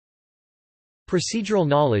Procedural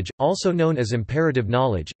knowledge, also known as imperative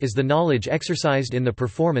knowledge, is the knowledge exercised in the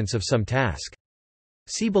performance of some task.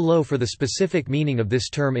 See below for the specific meaning of this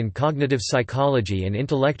term in cognitive psychology and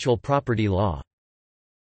intellectual property law.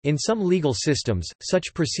 In some legal systems,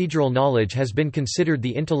 such procedural knowledge has been considered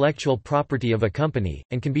the intellectual property of a company,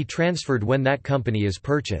 and can be transferred when that company is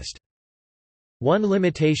purchased. One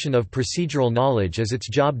limitation of procedural knowledge is its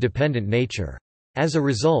job-dependent nature. As a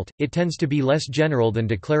result, it tends to be less general than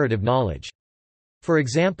declarative knowledge. For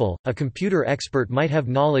example, a computer expert might have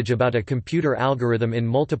knowledge about a computer algorithm in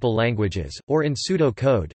multiple languages, or in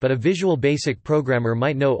pseudo-code, but a Visual Basic programmer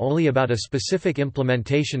might know only about a specific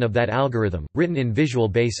implementation of that algorithm, written in Visual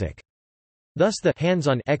Basic. Thus the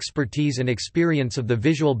hands-on expertise and experience of the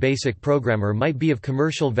Visual Basic programmer might be of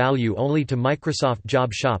commercial value only to Microsoft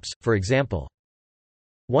job shops, for example.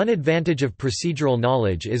 One advantage of procedural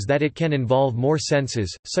knowledge is that it can involve more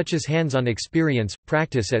senses, such as hands-on experience,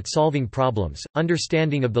 practice at solving problems,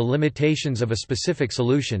 understanding of the limitations of a specific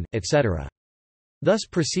solution, etc. Thus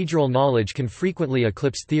procedural knowledge can frequently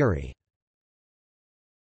eclipse theory.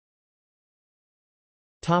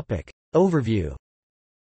 Overview.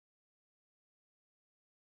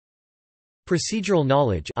 Procedural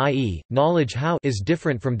knowledge, i.e., knowledge how, is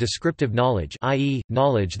different from descriptive knowledge, i.e.,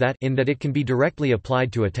 knowledge that, in that it can be directly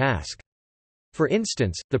applied to a task. For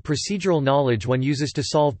instance, the procedural knowledge one uses to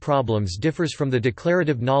solve problems differs from the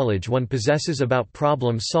declarative knowledge one possesses about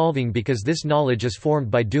problem solving because this knowledge is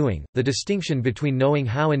formed by doing. The distinction between knowing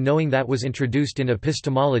how and knowing that was introduced in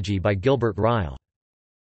epistemology by Gilbert Ryle.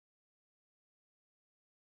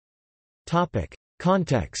 Topic: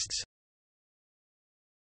 Contexts.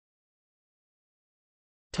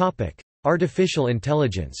 Artificial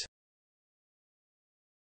intelligence.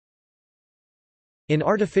 In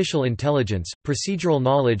artificial intelligence, procedural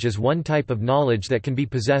knowledge is one type of knowledge that can be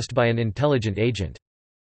possessed by an intelligent agent.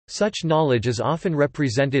 Such knowledge is often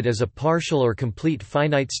represented as a partial or complete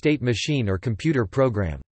finite-state machine or computer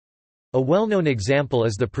program. A well-known example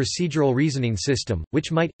is the procedural reasoning system,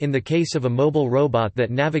 which might, in the case of a mobile robot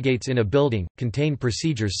that navigates in a building, contain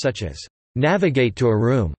procedures such as navigate to a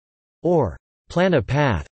room or plan a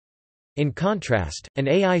path. In contrast, an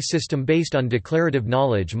AI system based on declarative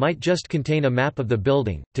knowledge might just contain a map of the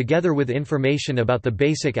building, together with information about the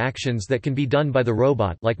basic actions that can be done by the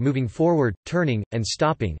robot, like moving forward, turning, and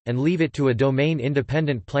stopping, and leave it to a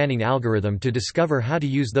domain-independent planning algorithm to discover how to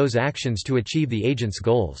use those actions to achieve the agent's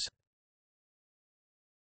goals.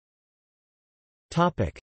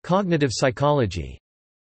 Cognitive psychology.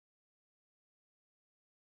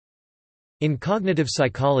 In cognitive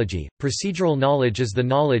psychology, procedural knowledge is the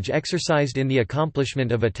knowledge exercised in the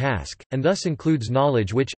accomplishment of a task, and thus includes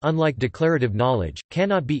knowledge which, unlike declarative knowledge,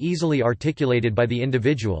 cannot be easily articulated by the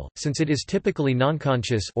individual, since it is typically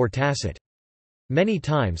nonconscious or tacit. Many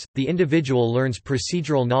times, the individual learns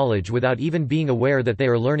procedural knowledge without even being aware that they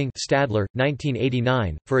are learning. Stadler,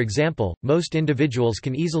 1989. For example, most individuals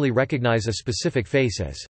can easily recognize a specific face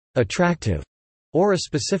as attractive, or a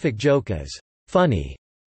specific joke as funny.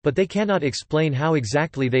 But they cannot explain how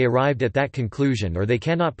exactly they arrived at that conclusion, or they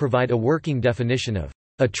cannot provide a working definition of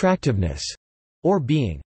attractiveness or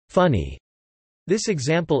being funny. This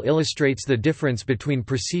example illustrates the difference between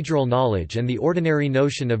procedural knowledge and the ordinary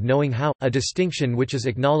notion of knowing how, a distinction which is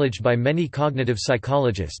acknowledged by many cognitive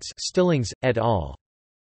psychologists. Stillings, et al.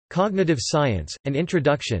 Cognitive Science, An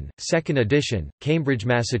Introduction, 2nd edition, Cambridge,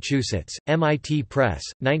 Massachusetts, MIT Press,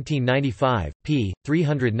 1995, p.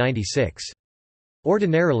 396.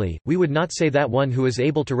 Ordinarily, we would not say that one who is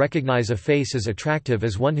able to recognize a face as attractive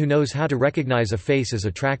is one who knows how to recognize a face as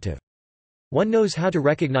attractive. One knows how to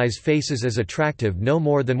recognize faces as attractive no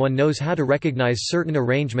more than one knows how to recognize certain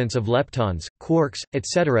arrangements of leptons, quarks,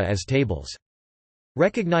 etc. as tables.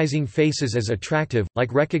 Recognizing faces as attractive,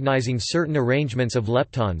 like recognizing certain arrangements of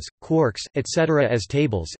leptons, quarks, etc. as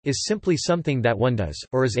tables, is simply something that one does,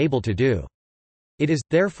 or is able to do. It is,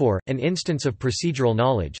 therefore, an instance of procedural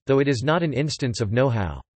knowledge, though it is not an instance of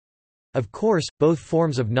know-how. Of course, both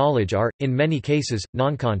forms of knowledge are, in many cases,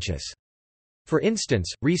 nonconscious. For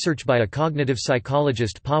instance, research by a cognitive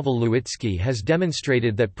psychologist Pavel Lewitsky has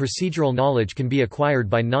demonstrated that procedural knowledge can be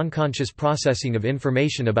acquired by nonconscious processing of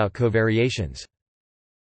information about covariations.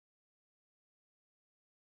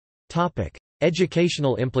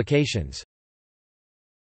 Educational implications.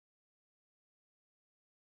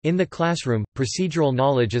 In the classroom, procedural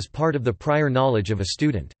knowledge is part of the prior knowledge of a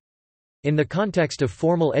student. In the context of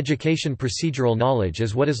formal education, procedural knowledge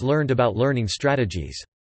is what is learned about learning strategies.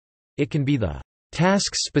 It can be the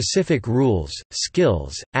task-specific rules,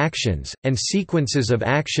 skills, actions, and sequences of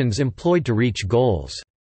actions employed to reach goals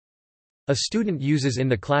a student uses in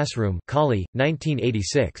the classroom. Colley,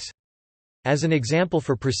 1986. As an example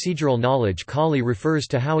for procedural knowledge, Kali refers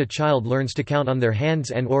to how a child learns to count on their hands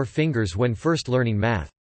and/or fingers when first learning math.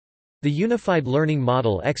 The unified learning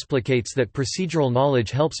model explicates that procedural knowledge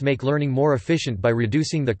helps make learning more efficient by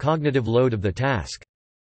reducing the cognitive load of the task.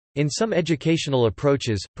 In some educational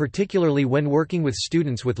approaches, particularly when working with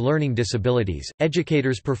students with learning disabilities,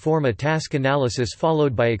 educators perform a task analysis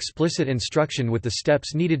followed by explicit instruction with the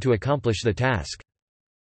steps needed to accomplish the task.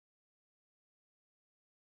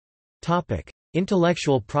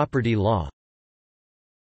 Intellectual property law.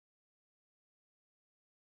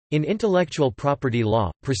 In intellectual property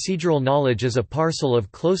law, procedural knowledge is a parcel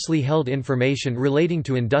of closely held information relating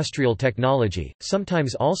to industrial technology,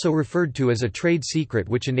 sometimes also referred to as a trade secret,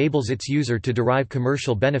 which enables its user to derive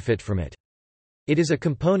commercial benefit from it. It is a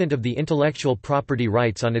component of the intellectual property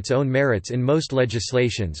rights on its own merits in most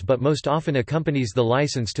legislations, but most often accompanies the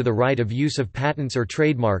license to the right of use of patents or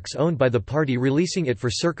trademarks owned by the party releasing it for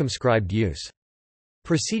circumscribed use.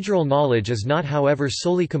 Procedural knowledge is not, however,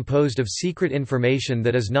 solely composed of secret information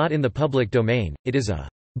that is not in the public domain, it is a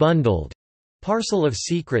bundled parcel of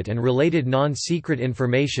secret and related non-secret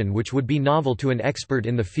information which would be novel to an expert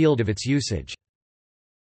in the field of its usage.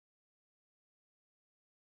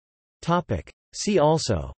 See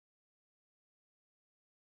also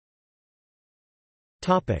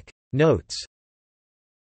Notes.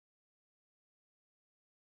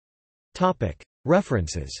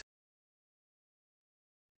 References.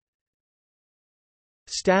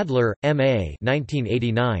 Stadler, M.A.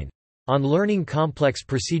 1989. On Learning Complex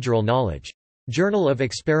Procedural Knowledge. Journal of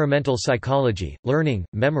Experimental Psychology, Learning,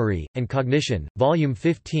 Memory, and Cognition, Volume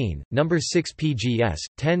 15, No. 6 pgs,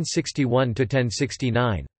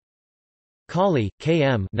 1061–1069. Kali,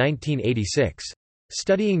 K.M. 1986.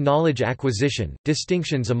 Studying Knowledge Acquisition,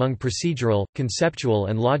 Distinctions Among Procedural, Conceptual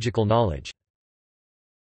and Logical Knowledge.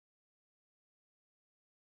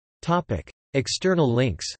 External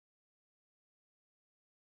links.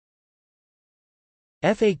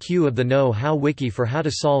 FAQ of the Know-How Wiki for How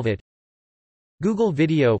to Solve It. Google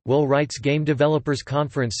Video – Will Wright's Game Developers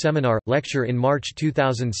Conference Seminar – Lecture in March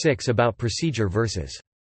 2006 about procedure versus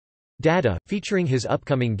data, featuring his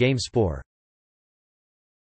upcoming game Spore.